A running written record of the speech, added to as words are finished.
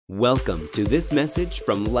Welcome to this message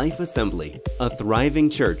from Life Assembly, a thriving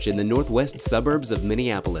church in the northwest suburbs of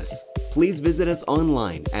Minneapolis. Please visit us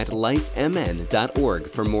online at lifemn.org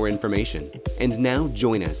for more information. And now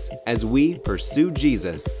join us as we pursue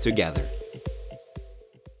Jesus together.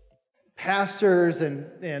 Pastors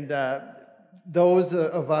and those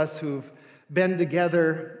of us who've been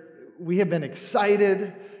together, we have been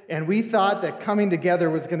excited, and we thought that coming together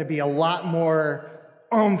was going to be a lot more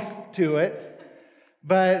oomph to it.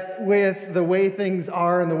 But with the way things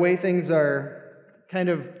are and the way things are kind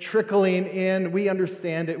of trickling in, we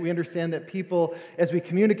understand it. We understand that people, as we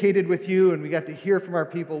communicated with you and we got to hear from our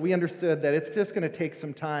people, we understood that it's just going to take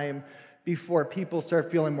some time before people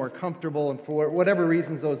start feeling more comfortable, and for whatever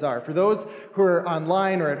reasons those are. For those who are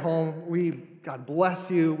online or at home, God bless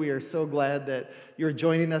you. We are so glad that you're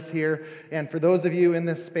joining us here. And for those of you in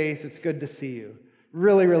this space, it's good to see you.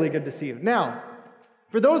 Really, really good to see you. Now,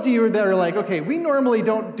 for those of you that are like, okay, we normally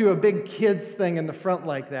don't do a big kids thing in the front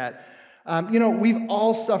like that. We've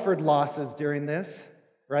all suffered losses during this,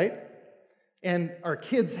 right? And our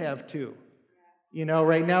kids have too.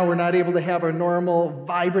 Right now we're not able to have our normal,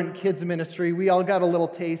 vibrant kids ministry. We all got a little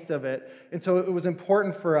taste of it. And so it was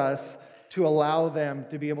important for us to allow them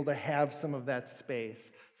to be able to have some of that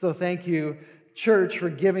space. So thank you, church, for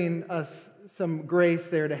giving us some grace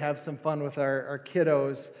there to have some fun with our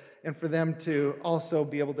kiddos, and for them to also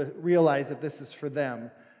be able to realize that this is for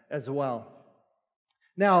them as well.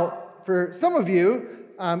 Now, for some of you,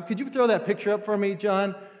 could you throw that picture up for me,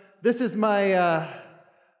 John? This is the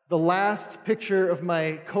last picture of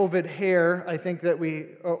my COVID hair. I think that we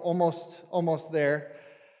are almost there.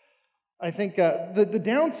 I think the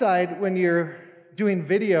downside when you're doing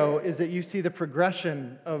video is that you see the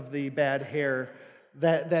progression of the bad hair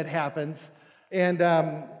that happens. And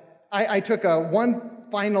I took one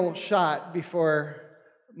final shot before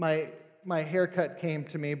my haircut came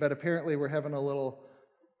to me, but apparently we're having a little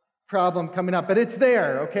problem coming up. But it's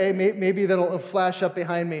there, okay? Maybe that'll flash up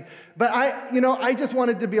behind me. But I just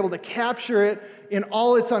wanted to be able to capture it in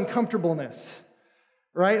all its uncomfortableness,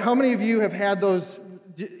 right? How many of you have had those?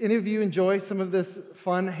 Any of you enjoy some of this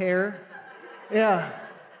fun hair? Yeah,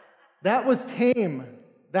 that was tame.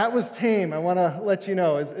 That was tame. I want to let you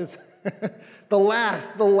know. Is the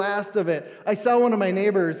last of it. I saw one of my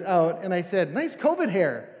neighbors out, and I said, "Nice COVID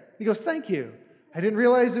hair." He goes, "Thank you. I didn't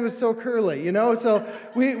realize it was so curly." So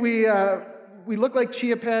we look like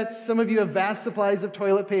chia pets. Some of you have vast supplies of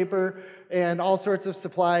toilet paper and all sorts of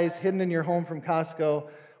supplies hidden in your home from Costco.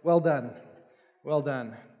 Well done. Well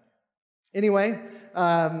done. Anyway,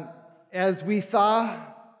 as we thaw,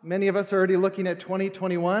 many of us are already looking at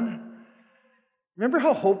 2021. Remember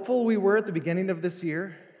how hopeful we were at the beginning of this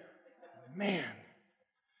year? Man,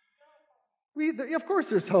 of course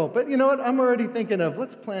there's hope, but you know what? I'm already thinking of,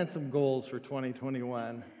 let's plan some goals for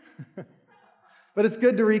 2021. But it's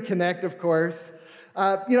good to reconnect, of course.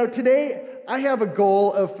 Today I have a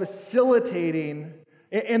goal of facilitating,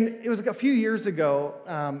 and it was a few years ago,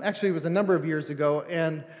 actually it was a number of years ago,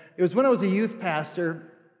 and it was when I was a youth pastor.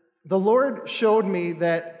 The Lord showed me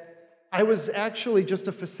that I was actually just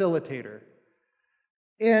a facilitator.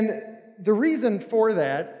 And the reason for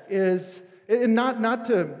that is, and not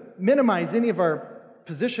to minimize any of our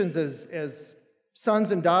positions as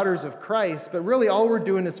sons and daughters of Christ, but really all we're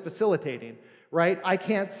doing is facilitating, right? I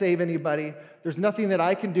can't save anybody. There's nothing that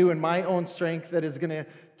I can do in my own strength that is going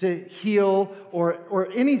to heal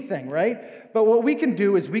or anything, right? But what we can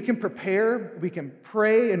do is we can prepare, we can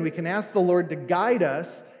pray, and we can ask the Lord to guide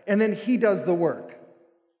us, and then He does the work.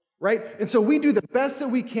 Right? And so we do the best that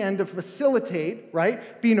we can to facilitate,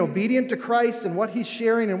 right? Being obedient to Christ and what He's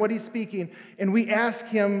sharing and what He's speaking. And we ask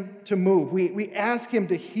Him to move. We ask Him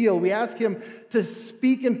to heal. We ask Him to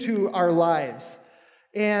speak into our lives.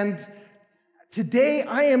 And today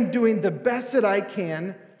I am doing the best that I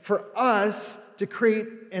can for us to create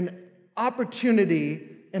an opportunity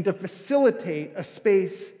and to facilitate a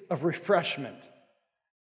space of refreshment.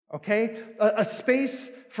 Okay? A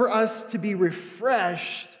space for us to be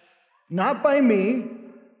refreshed, not by me,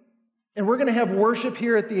 and we're going to have worship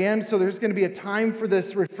here at the end, so there's going to be a time for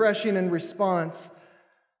this refreshing and response.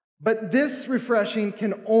 But this refreshing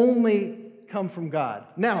can only come from God.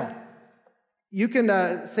 Now, you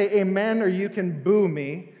can say amen or you can boo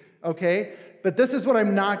me, okay? But this is what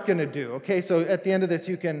I'm not going to do, okay? So at the end of this,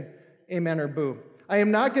 you can amen or boo. I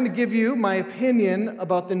am not going to give you my opinion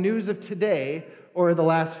about the news of today or the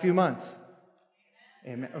last few months.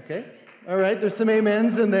 Amen, okay? All right, there's some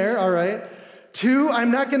amens in there, all right. 2,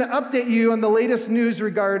 I'm not going to update you on the latest news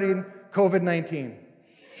regarding COVID-19.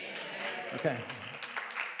 Okay.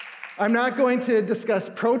 I'm not going to discuss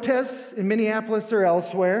protests in Minneapolis or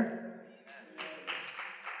elsewhere.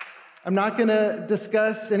 I'm not going to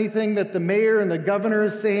discuss anything that the mayor and the governor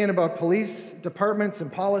is saying about police departments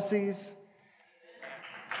and policies.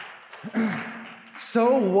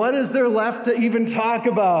 So what is there left to even talk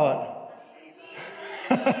about?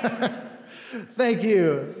 Thank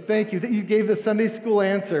you. Thank you. You gave the Sunday school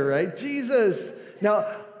answer, right? Jesus. Now,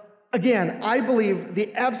 again, I believe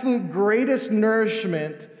the absolute greatest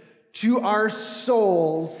nourishment to our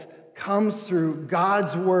souls comes through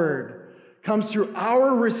God's word. Comes through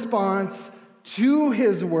our response to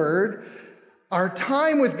his word, our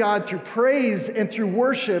time with God through praise and through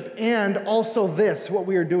worship, and also this, what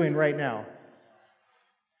we are doing right now.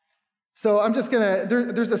 So I'm just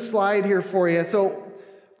there's a slide here for you. So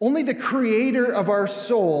only the creator of our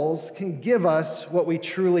souls can give us what we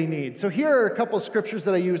truly need. So here are a couple of scriptures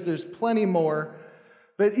that I use. There's plenty more.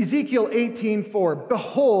 But Ezekiel 18:4,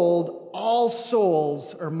 behold, all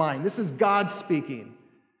souls are mine. This is God speaking.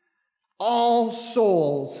 All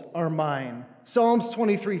souls are mine. Psalms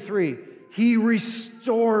 23:3, he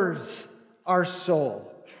restores our soul.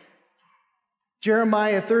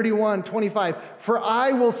 Jeremiah 31:25, for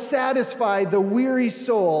I will satisfy the weary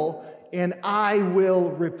soul and I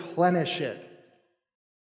will replenish it.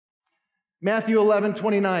 Matthew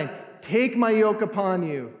 11:29, take my yoke upon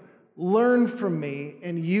you, learn from me,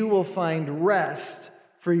 and you will find rest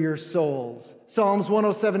for your souls. Psalms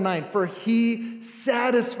 107:9, for he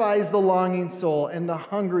satisfies the longing soul and the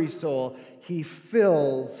hungry soul he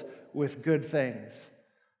fills with good things.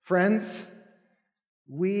 Friends,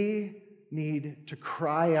 we need to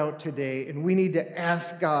cry out today, and we need to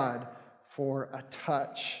ask God for a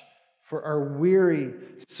touch, for our weary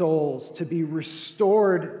souls to be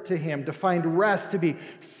restored to him, to find rest, to be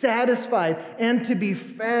satisfied, and to be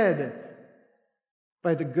fed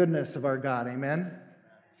by the goodness of our God. Amen?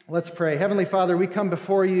 Let's pray. Heavenly Father, we come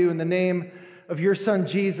before you in the name of your Son,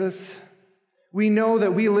 Jesus. We know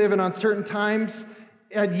that we live in uncertain times,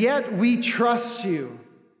 and yet we trust you.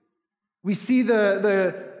 We see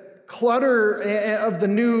the clutter of the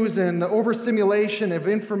news and the overstimulation of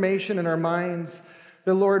information in our minds.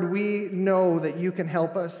 But Lord, we know that you can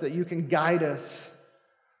help us, that you can guide us.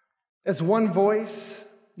 As one voice,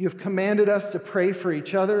 you have commanded us to pray for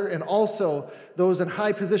each other and also those in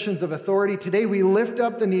high positions of authority. Today, we lift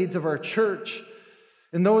up the needs of our church.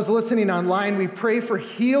 And those listening online, we pray for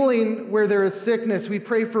healing where there is sickness. We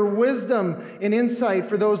pray for wisdom and insight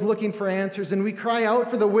for those looking for answers. And we cry out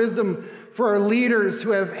for the wisdom for our leaders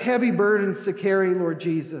who have heavy burdens to carry, Lord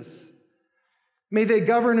Jesus. May they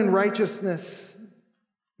govern in righteousness.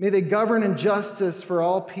 May they govern in justice for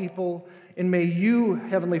all people. And may you,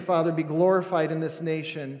 Heavenly Father, be glorified in this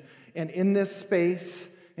nation and in this space.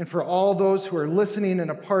 And for all those who are listening and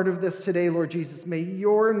a part of this today, Lord Jesus, may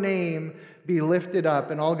your name be lifted up.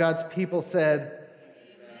 And all God's people said,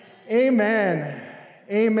 Amen.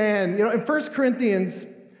 Amen. You know, in 1 Corinthians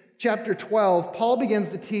chapter 12, Paul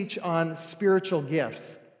begins to teach on spiritual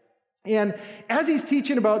gifts. And as he's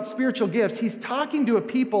teaching about spiritual gifts, he's talking to a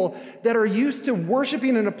people that are used to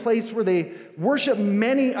worshiping in a place where they worship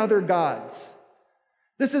many other gods.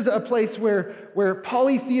 This is a place where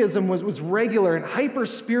polytheism was regular and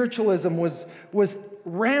hyper-spiritualism was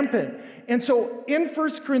rampant. And so in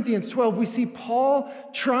 1 Corinthians 12, we see Paul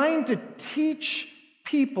trying to teach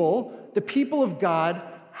people, the people of God,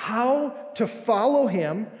 how to follow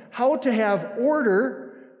him, how to have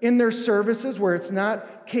order in their services where it's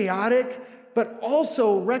not chaotic, but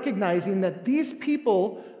also recognizing that these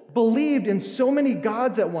people believed in so many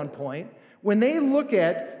gods at one point. When they look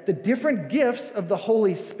at the different gifts of the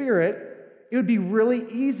Holy Spirit, it would be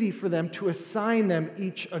really easy for them to assign them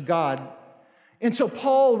each a god. And so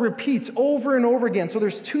Paul repeats over and over again. So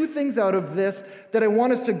there's two things out of this that I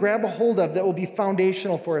want us to grab a hold of that will be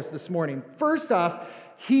foundational for us this morning. First off,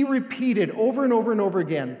 he repeated over and over and over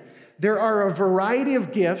again, there are a variety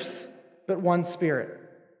of gifts, but one Spirit.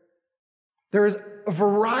 There is a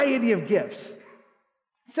variety of gifts.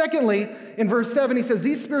 Secondly, in verse 7, he says,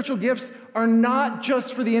 these spiritual gifts are not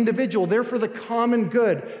just for the individual. They're for the common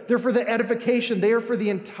good. They're for the edification. They are for the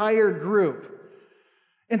entire group.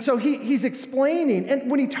 And so he's explaining, and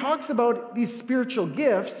when he talks about these spiritual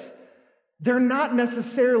gifts, they're not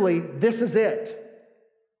necessarily, this is it.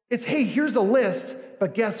 It's, hey, here's a list,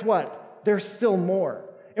 but guess what? There's still more.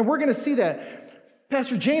 And we're going to see that.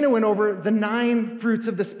 Pastor Jana went over the 9 fruits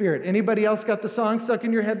of the Spirit. Anybody else got the song stuck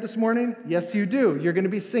in your head this morning? Yes, you do. You're going to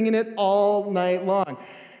be singing it all night long.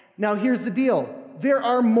 Now, here's the deal. There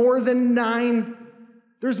are more than 9.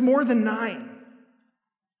 There's more than 9.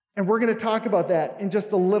 And we're going to talk about that in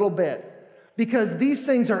just a little bit. Because these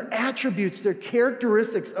things are attributes, they're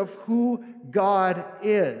characteristics of who God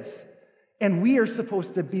is. And we are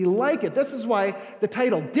supposed to be like it. This is why the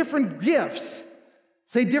title, Different Gifts.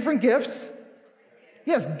 Say different gifts.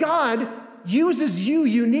 Yes, God uses you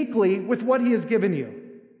uniquely with what he has given you.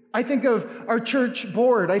 I think of our church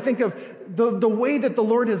board. I think of the way that the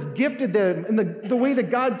Lord has gifted them and the way that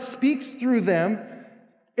God speaks through them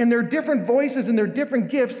and their different voices and their different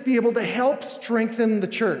gifts be able to help strengthen the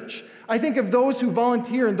church. I think of those who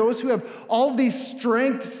volunteer and those who have all these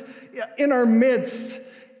strengths in our midst.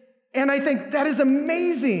 And I think that is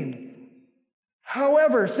amazing.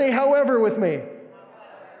 However, say however with me.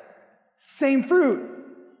 Same fruit.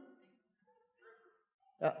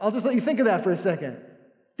 I'll just let you think of that for a second.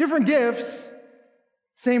 Different gifts,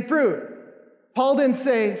 same fruit. Paul didn't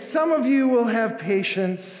say, some of you will have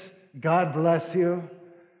patience, God bless you.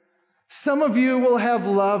 Some of you will have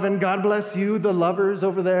love, and God bless you, the lovers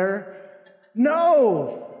over there.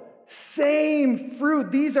 No, same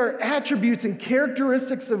fruit. These are attributes and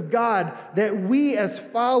characteristics of God that we as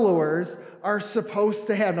followers are supposed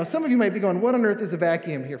to have. Now, some of you might be going, what on earth is a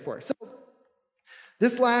vacuum here for? So,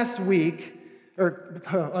 this last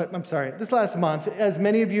month, as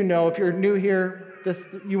many of you know, if you're new here,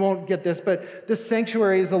 you won't get this, but this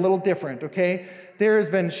sanctuary is a little different, okay? There has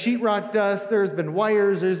been sheetrock dust, there's been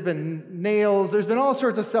wires, there's been nails, there's been all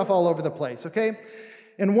sorts of stuff all over the place, okay?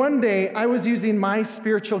 And one day, I was using my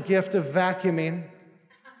spiritual gift of vacuuming.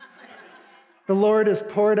 The Lord has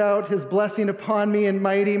poured out his blessing upon me in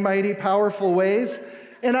mighty, mighty, powerful ways.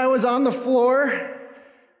 And I was on the floor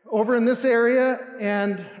over in this area,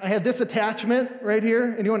 and I had this attachment right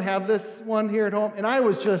here. Anyone have this one here at home? And I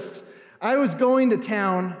was going to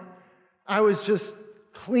town. I was just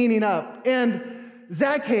cleaning up. And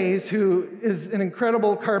Zach Hayes, who is an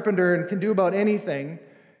incredible carpenter and can do about anything,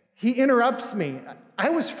 he interrupts me. I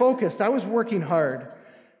was focused. I was working hard.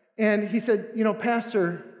 And he said,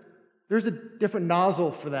 Pastor, there's a different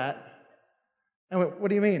nozzle for that. I went, what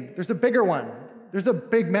do you mean? There's a bigger one. There's a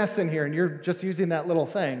big mess in here, and you're just using that little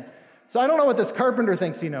thing. So I don't know what this carpenter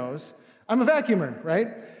thinks he knows. I'm a vacuumer, right?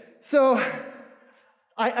 So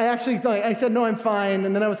I said, no, I'm fine,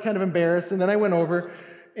 and then I was kind of embarrassed, and then I went over,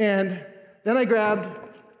 and then I grabbed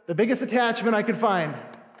the biggest attachment I could find.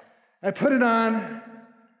 I put it on.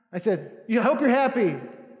 I said, I hope you're happy.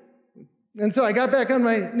 And so I got back on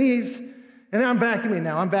my knees, and I'm vacuuming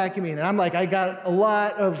now. I'm vacuuming, and I'm like, I got a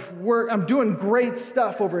lot of work. I'm doing great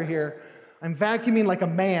stuff over here. I'm vacuuming like a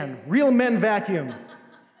man. Real men vacuum.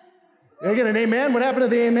 Did I get an amen? What happened to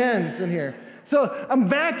the amens in here? So I'm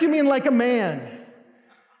vacuuming like a man.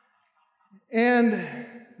 And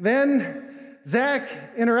then Zach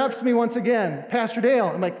interrupts me once again. Pastor Dale,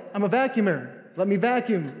 I'm like, I'm a vacuumer. Let me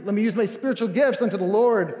vacuum. Let me use my spiritual gifts unto the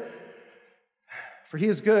Lord, for he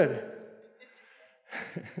is good.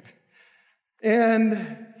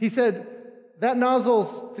 And he said, that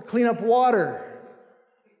nozzle's to clean up water.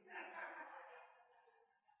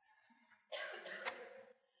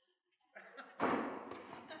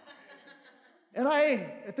 And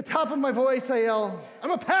at the top of my voice, I yell,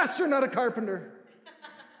 I'm a pastor, not a carpenter.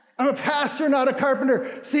 I'm a pastor, not a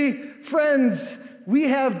carpenter. See, friends, we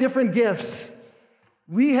have different gifts.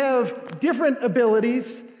 We have different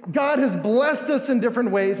abilities. God has blessed us in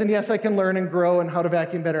different ways. And yes, I can learn and grow and how to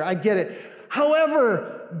vacuum better. I get it.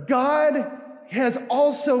 However, God has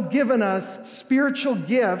also given us spiritual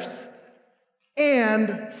gifts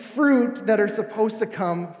and fruit that are supposed to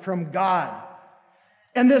come from God.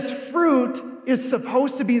 And this fruit is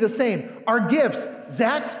supposed to be the same. Our gifts,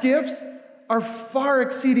 Zach's gifts, are far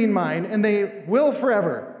exceeding mine, and they will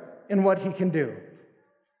forever in what he can do.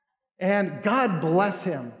 And God bless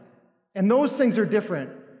him. And those things are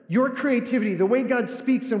different. Your creativity, the way God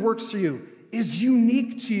speaks and works through you, is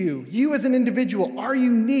unique to you. You as an individual are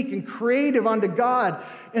unique and creative unto God,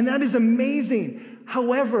 and that is amazing.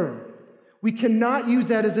 However, we cannot use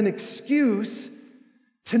that as an excuse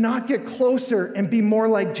to not get closer and be more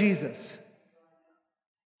like Jesus.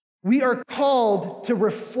 We are called to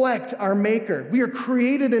reflect our Maker. We are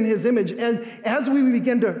created in his image, and as we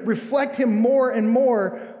begin to reflect him more and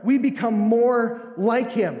more, we become more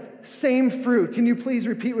like him. Same fruit. Can you please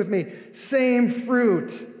repeat with me? Same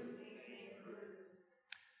fruit.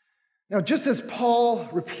 Now, just as Paul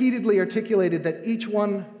repeatedly articulated that each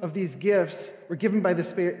one of these gifts were given by the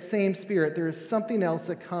same Spirit, there is something else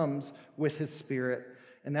that comes with his Spirit.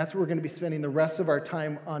 And that's what we're going to be spending the rest of our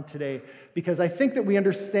time on today. Because I think that we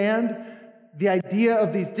understand the idea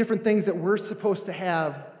of these different things that we're supposed to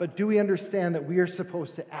have, but do we understand that we are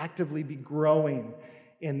supposed to actively be growing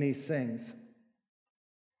in these things?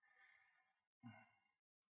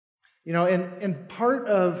 And part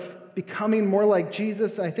of becoming more like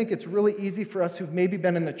Jesus, I think it's really easy for us who've maybe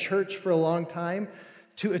been in the church for a long time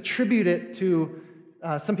to attribute it to,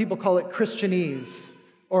 some people call it Christianese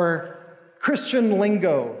or Christian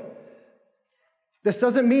lingo. This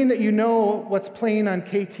doesn't mean that you know what's playing on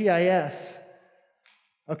KTIS.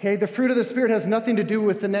 Okay? The fruit of the Spirit has nothing to do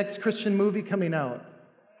with the next Christian movie coming out.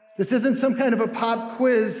 This isn't some kind of a pop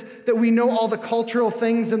quiz that we know all the cultural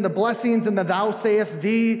things and the blessings and the thou sayest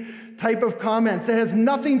thee type of comments. It has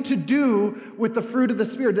nothing to do with the fruit of the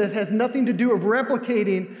Spirit. It has nothing to do with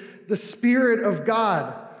replicating the Spirit of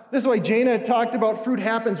God. This is why Jana talked about fruit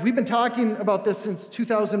happens. We've been talking about this since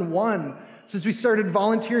 2001, since we started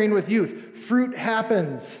volunteering with youth. Fruit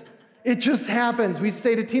happens. It just happens. We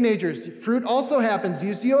say to teenagers, fruit also happens.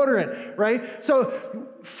 Use deodorant, right? So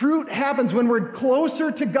fruit happens when we're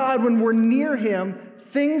closer to God, when we're near Him,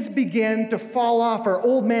 things begin to fall off. Our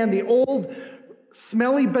old man, the old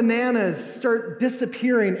smelly bananas start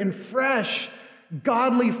disappearing, and fresh,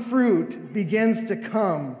 godly fruit begins to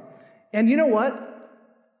come. And you know what?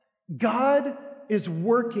 God is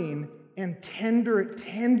working and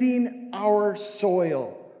tending our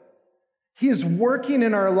soil. He is working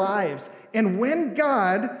in our lives. And when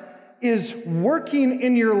God is working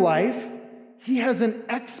in your life, He has an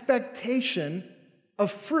expectation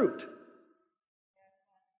of fruit.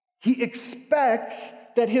 He expects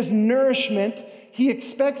that His nourishment, He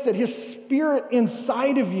expects that His Spirit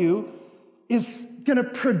inside of you is going to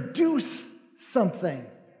produce something.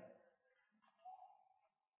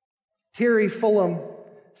 Terry Fulham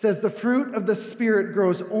says the fruit of the Spirit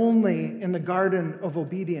grows only in the garden of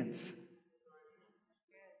obedience.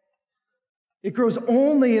 It grows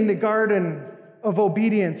only in the garden of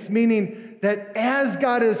obedience, meaning that as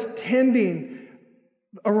God is tending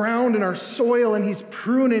around in our soil and He's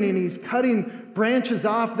pruning and He's cutting branches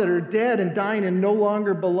off that are dead and dying and no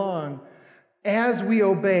longer belong, as we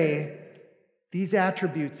obey, these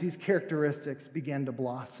attributes, these characteristics begin to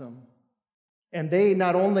blossom. And they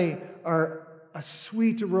not only are a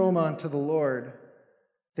sweet aroma unto the Lord,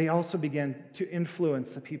 they also begin to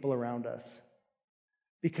influence the people around us.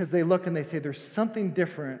 Because they look and they say, there's something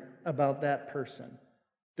different about that person.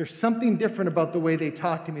 There's something different about the way they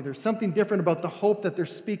talk to me. There's something different about the hope that they're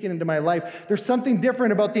speaking into my life. There's something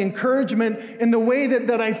different about the encouragement and the way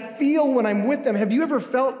that I feel when I'm with them. Have you ever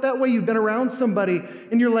felt that way? You've been around somebody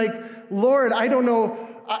and you're like, Lord, I don't know,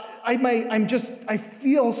 I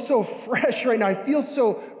feel so fresh right now. I feel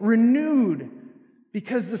so renewed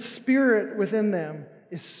because the Spirit within them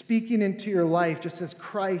is speaking into your life just as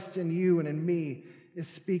Christ in you and in me is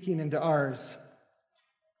speaking into ours.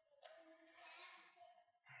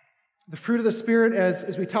 The fruit of the Spirit,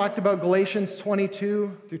 as we talked about, Galatians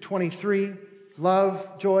 22 through 23,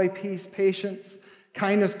 love, joy, peace, patience,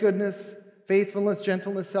 kindness, goodness, faithfulness,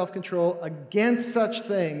 gentleness, self-control. Against such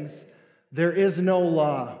things there is no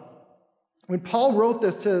law. When Paul wrote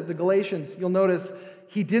this to the Galatians, you'll notice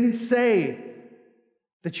he didn't say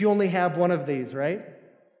that you only have one of these, right?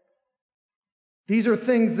 These are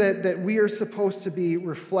things that we are supposed to be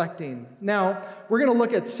reflecting. Now, we're going to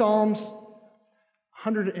look at Psalms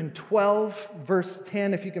 112, verse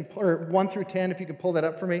 10, if you can, or 1 through 10, if you can pull that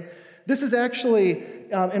up for me. This is actually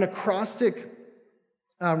an acrostic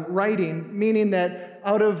writing, meaning that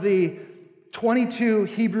out of the 22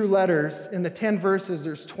 Hebrew letters in the 10 verses,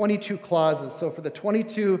 there's 22 clauses. So for the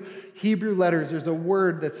 22 Hebrew letters, there's a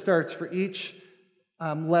word that starts for each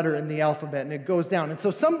letter in the alphabet, and it goes down. And so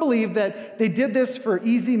some believe that they did this for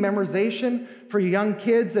easy memorization for young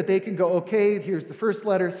kids, that they can go, okay, here's the first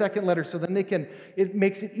letter, second letter, so then it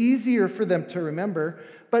makes it easier for them to remember.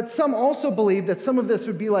 But some also believe that some of this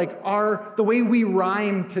would be like the way we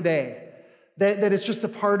rhyme today. That it's just a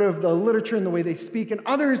part of the literature and the way they speak. And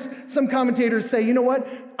others, some commentators say, you know what?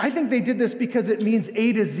 I think they did this because it means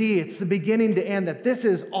A to Z. It's the beginning to end, that this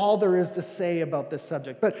is all there is to say about this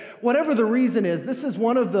subject. But whatever the reason is, this is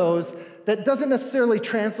one of those that doesn't necessarily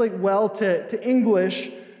translate well to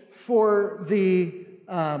English for the,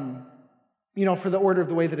 for the order of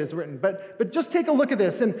the way that it's written. But just take a look at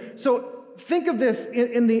this. And so think of this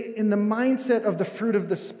in the mindset of the fruit of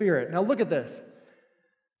the Spirit. Now look at this.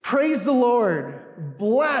 Praise the Lord.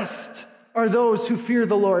 Blessed are those who fear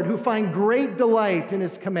the Lord, who find great delight in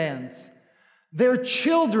His commands. Their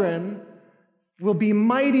children will be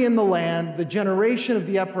mighty in the land. The generation of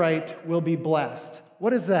the upright will be blessed.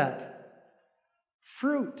 What is that?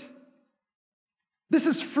 Fruit. This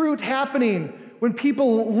is fruit happening when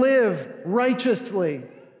people live righteously.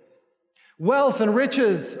 Wealth and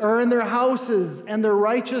riches are in their houses, and their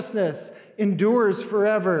righteousness endures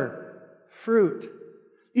forever. Fruit.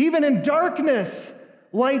 Even in darkness,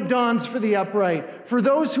 light dawns for the upright, for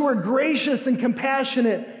those who are gracious and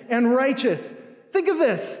compassionate and righteous. Think of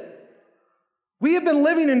this. We have been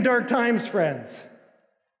living in dark times, friends.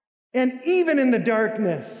 And even in the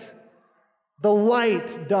darkness, the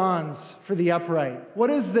light dawns for the upright. What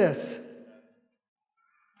is this?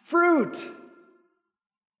 Fruit.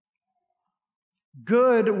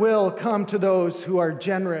 Good will come to those who are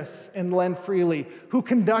generous and lend freely, who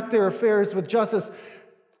conduct their affairs with justice.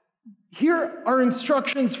 Here are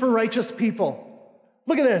instructions for righteous people.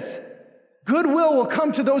 Look at this. Goodwill will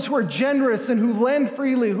come to those who are generous and who lend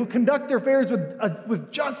freely, who conduct their affairs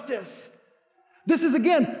with justice. This is,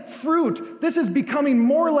 again, fruit. This is becoming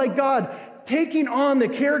more like God, taking on the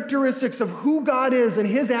characteristics of who God is and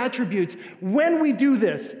his attributes. When we do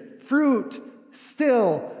this, fruit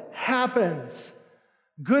still happens.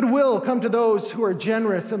 Goodwill will come to those who are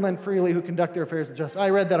generous and lend freely, who conduct their affairs with justice. I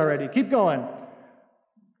read that already. Keep going.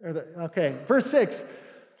 Okay, verse 6.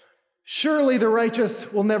 Surely the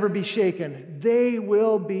righteous will never be shaken. They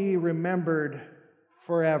will be remembered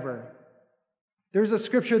forever. There's a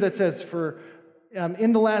scripture that says,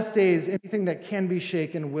 in the last days, anything that can be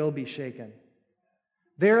shaken will be shaken.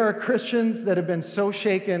 There are Christians that have been so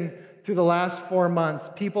shaken through the last 4 months,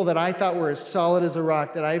 people that I thought were as solid as a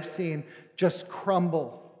rock that I've seen just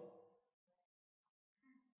crumble.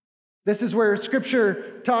 This is where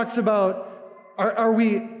scripture talks about, are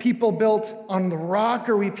we people built on the rock?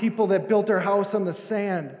 Or are we people that built our house on the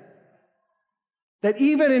sand? That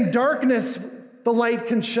even in darkness, the light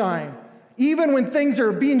can shine. Even when things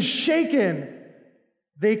are being shaken,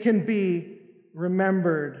 they can be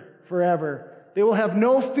remembered forever. They will have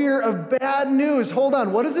no fear of bad news. Hold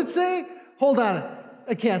on, what does it say? Hold on,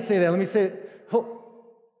 I can't say that. Let me say it.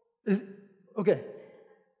 Okay.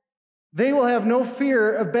 They will have no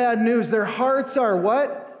fear of bad news. Their hearts are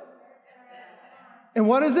what? And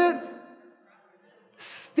what is it?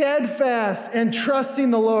 Steadfast and trusting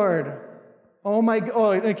the Lord.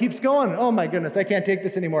 Oh, it keeps going. Oh my goodness, I can't take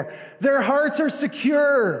this anymore. Their hearts are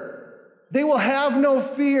secure. They will have no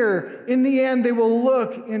fear. In the end, they will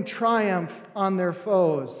look in triumph on their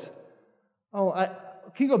foes. Can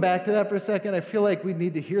you go back to that for a second? I feel like we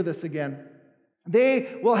need to hear this again.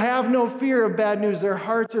 They will have no fear of bad news. Their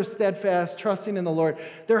hearts are steadfast, trusting in the Lord.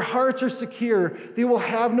 Their hearts are secure. They will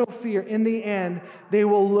have no fear. In the end, they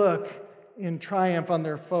will look in triumph on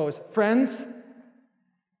their foes. Friends,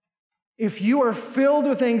 if you are filled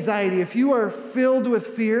with anxiety, if you are filled with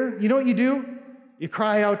fear, you know what you do? You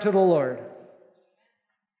cry out to the Lord.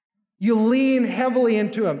 You lean heavily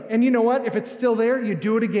into him. And you know what? If it's still there, you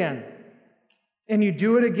do it again. And you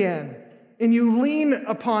do it again. And you lean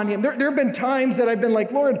upon him. There have been times that I've been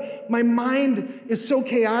like, Lord, my mind is so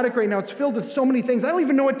chaotic right now. It's filled with so many things. I don't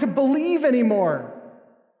even know what to believe anymore.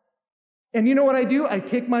 And you know what I do? I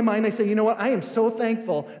take my mind, I say, you know what? I am so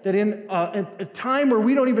thankful that in a time where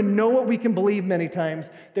we don't even know what we can believe many times,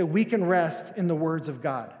 that we can rest in the words of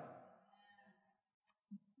God.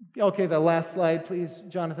 Okay, the last slide, please,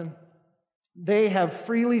 Jonathan. They have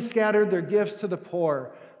freely scattered their gifts to the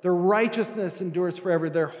poor. Their righteousness endures forever.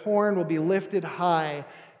 Their horn will be lifted high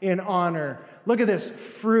in honor. Look at this,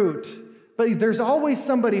 fruit. But there's always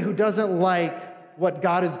somebody who doesn't like what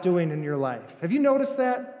God is doing in your life. Have you noticed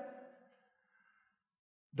that?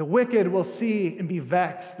 The wicked will see and be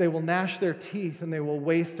vexed. They will gnash their teeth and they will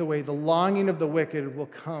waste away. The longing of the wicked will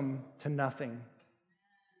come to nothing.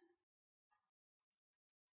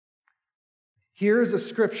 Here's a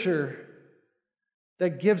scripture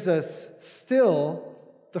that gives us still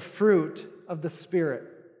the fruit of the Spirit.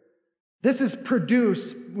 This is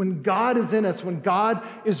produced when God is in us, when God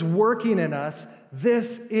is working in us.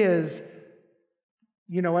 This is,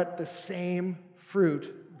 you know what, the same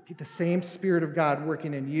fruit, the same Spirit of God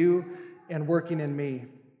working in you and working in me.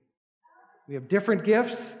 We have different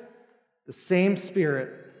gifts, the same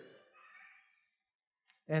Spirit.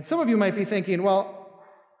 And some of you might be thinking, well,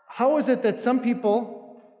 how is it that some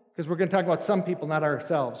people, because we're going to talk about some people, not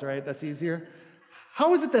ourselves, right? That's easier.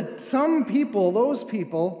 How is it that some people, those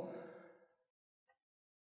people,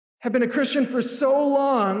 have been a Christian for so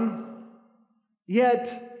long,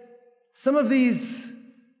 yet some of these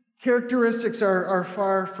characteristics are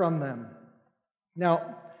far from them?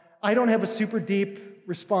 Now, I don't have a super deep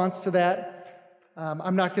response to that.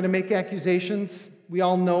 I'm not going to make accusations. We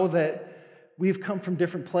all know that we've come from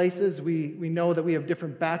different places. We know that we have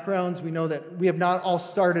different backgrounds. We know that we have not all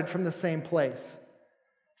started from the same place.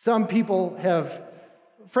 Some people have,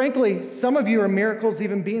 frankly, some of you are miracles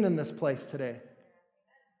even being in this place today.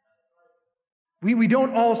 We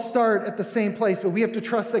don't all start at the same place, but we have to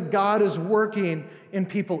trust that God is working in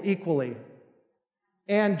people equally.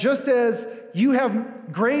 And just as you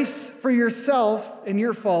have grace for yourself and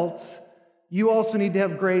your faults, you also need to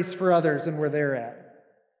have grace for others and where they're at.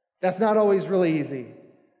 That's not always really easy,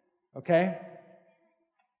 okay?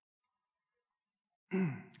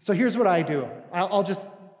 So here's what I do. I'll just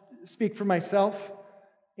speak for myself,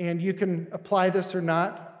 and you can apply this or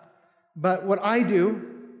not. But what I do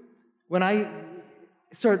when I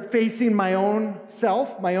start facing my own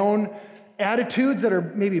self, my own attitudes that are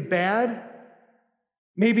maybe bad,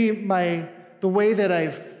 maybe the way that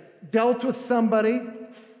I've dealt with somebody,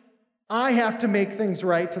 I have to make things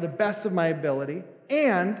right to the best of my ability,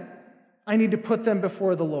 and I need to put them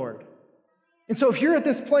before the Lord. And so if you're at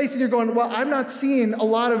this place and you're going, well, I'm not seeing a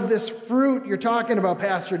lot of this fruit you're talking about,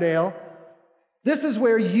 Pastor Dale, this is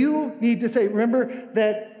where you need to say, remember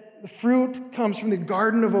that the fruit comes from the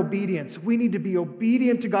garden of obedience. We need to be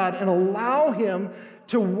obedient to God and allow Him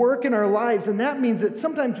to work in our lives. And that means that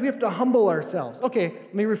sometimes we have to humble ourselves. Okay,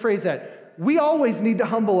 let me rephrase that. We always need to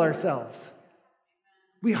humble ourselves.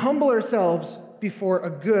 We humble ourselves before a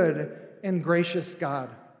good and gracious God.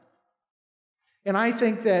 And I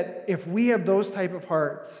think that if we have those type of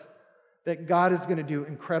hearts, that God is going to do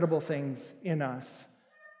incredible things in us.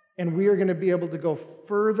 And we are going to be able to go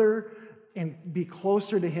further and be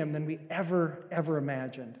closer to Him than we ever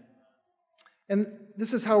imagined. And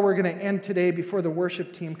this is how we're going to end today before the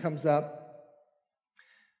worship team comes up.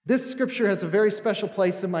 This scripture has a very special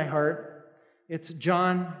place in my heart. It's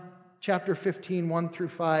John chapter 15, 1 through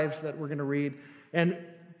 5 that we're going to read. And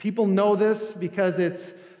people know this because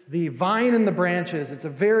it's the vine and the branches. It's a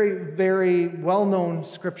very, very well-known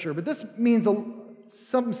scripture. But this means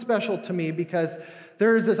something special to me because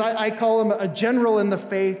there's this, I call him a general in the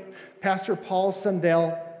faith, Pastor Paul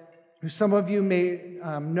Sundell, who some of you may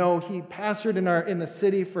know. He pastored in the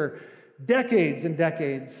city for decades and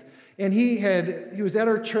decades. And he was at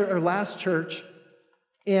our church, our last church,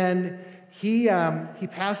 and he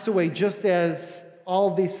passed away just as all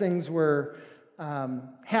of these things were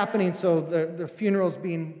happening, so the funeral's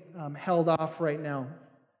being held off right now.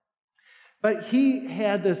 But he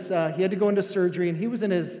had this, he had to go into surgery, and he was in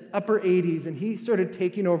his upper 80s, and he started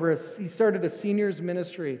taking over, he started a seniors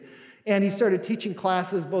ministry, and he started teaching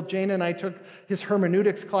classes. Both Jana and I took his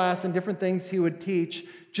hermeneutics class and different things he would teach,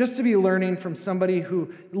 just to be learning from somebody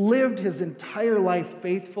who lived his entire life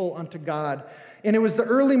faithful unto God. And it was the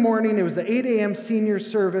early morning, it was the 8 a.m. senior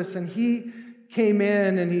service, and he came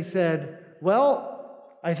in and he said, well,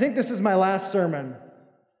 I think this is my last sermon.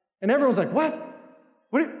 And everyone's like, what?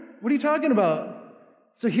 What are you talking about?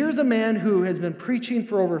 So here's a man who has been preaching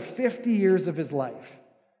for over 50 years of his life.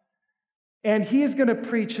 And he is going to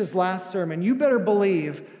preach his last sermon. You better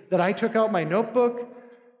believe that I took out my notebook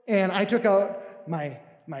and I took out my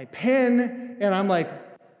pen, and I'm like,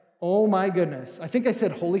 oh my goodness. I think I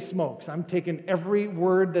said, holy smokes. I'm taking every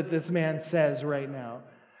word that this man says right now.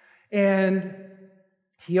 And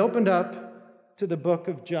he opened up to the book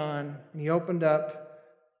of John, and he opened up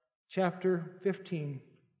chapter 15.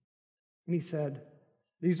 And he said,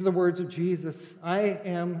 these are the words of Jesus. I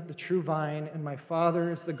am the true vine, and my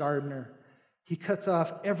Father is the gardener. He cuts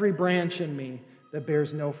off every branch in me that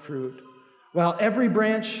bears no fruit, while every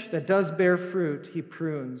branch that does bear fruit, he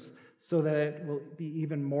prunes, so that it will be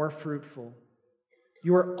even more fruitful.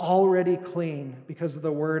 You are already clean because of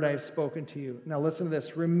the word I have spoken to you. Now listen to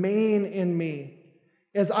this. Remain in me,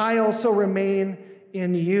 as I also remain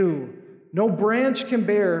in you. No branch can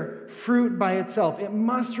bear fruit by itself. It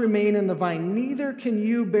must remain in the vine. Neither can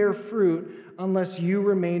you bear fruit unless you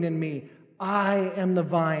remain in me. I am the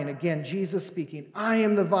vine. Again, Jesus speaking. I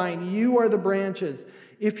am the vine. You are the branches.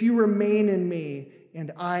 If you remain in me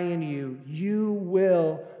and I in you, you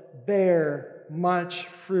will bear much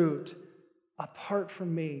fruit. Apart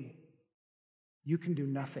from me, you can do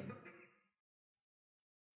nothing.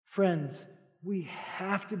 Friends, we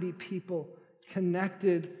have to be people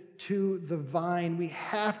connected to the vine. We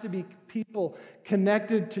have to be people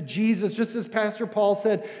connected to Jesus. Just as Pastor Paul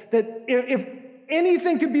said, that if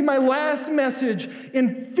anything could be my last message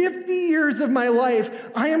in 50 years of my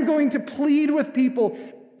life, I am going to plead with people.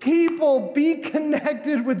 People, be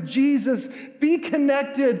connected with Jesus. Be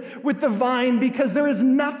connected with the vine, because there is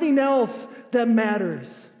nothing else that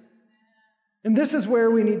matters. And this is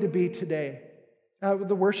where we need to be today. Would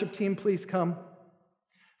the worship team please come?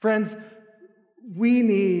 Friends, we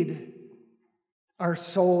need our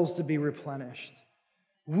souls to be replenished.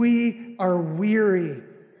 We are weary,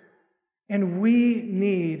 and we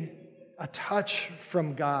need a touch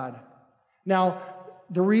from God. Now,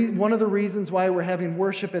 one of the reasons why we're having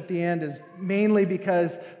worship at the end is mainly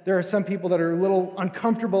because there are some people that are a little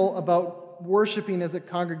uncomfortable about worshiping as a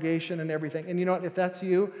congregation and everything. And you know what? If that's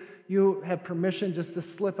you, you have permission just to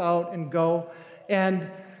slip out and go. And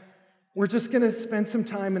we're just going to spend some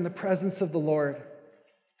time in the presence of the Lord.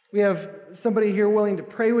 We have somebody here willing to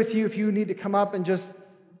pray with you if you need to come up and just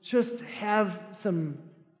have some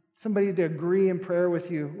somebody to agree in prayer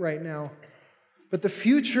with you right now. But the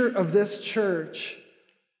future of this church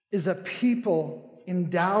is a people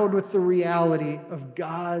endowed with the reality of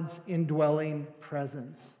God's indwelling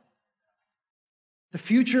presence. The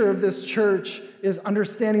future of this church is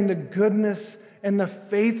understanding the goodness and the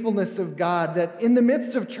faithfulness of God, that in the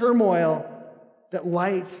midst of turmoil, that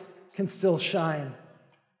light can still shine.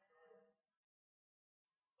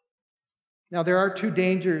 Now, there are two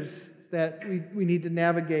dangers that we need to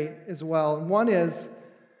navigate as well. And one is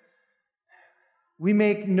we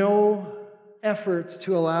make no efforts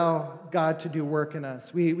to allow God to do work in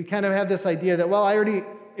us. We kind of have this idea that, well, I already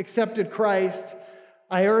accepted Christ.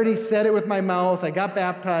 I already said it with my mouth. I got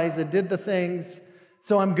baptized. I did the things,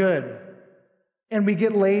 so I'm good. And we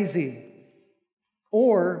get lazy,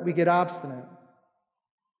 or we get obstinate.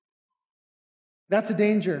 That's a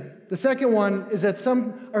danger. The second one is that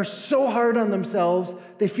some are so hard on themselves,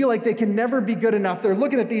 they feel like they can never be good enough. They're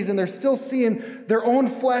looking at these and they're still seeing their own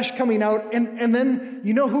flesh coming out. And then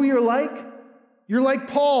you know who you're like? You're like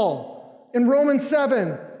Paul in Romans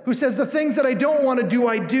 7, who says, the things that I don't want to do,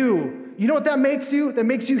 I do. You know what that makes you? That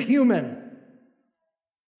makes you human.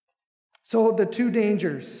 So the two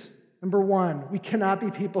dangers. Number one, we cannot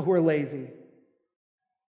be people who are lazy.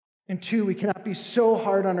 And two, we cannot be so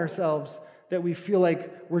hard on ourselves that we feel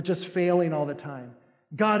like we're just failing all the time.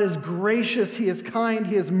 God is gracious, He is kind,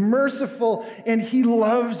 He is merciful, and He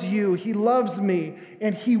loves you, He loves me,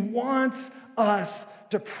 and He wants us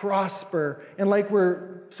to prosper. And like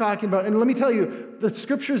we're talking about, and let me tell you, the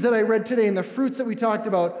scriptures that I read today and the fruits that we talked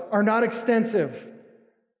about are not extensive.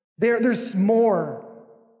 There's more.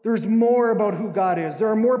 There's more about who God is. There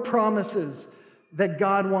are more promises that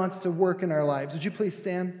God wants to work in our lives. Would you please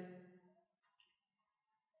stand?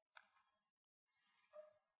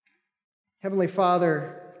 Heavenly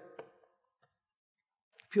Father,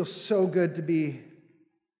 it feels so good to be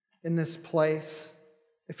in this place.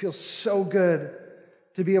 It feels so good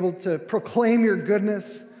to be able to proclaim your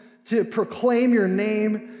goodness, to proclaim your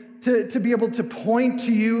name, to be able to point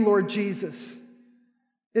to you, Lord Jesus.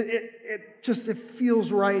 It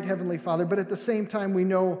feels right, Heavenly Father, but at the same time we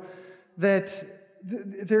know that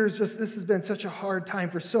this has been such a hard time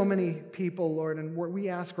for so many people, Lord, and we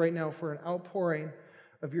ask right now for an outpouring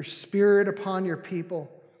of your Spirit upon your people.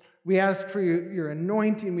 We ask for your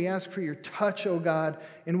anointing. We ask for your touch, O God.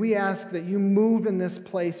 And we ask that you move in this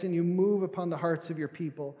place and you move upon the hearts of your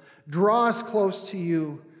people. Draw us close to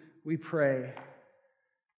you, we pray.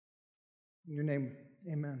 In your name,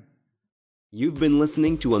 amen. You've been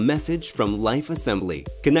listening to a message from Life Assembly.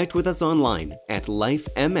 Connect with us online at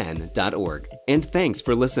lifemn.org. And thanks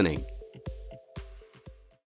for listening.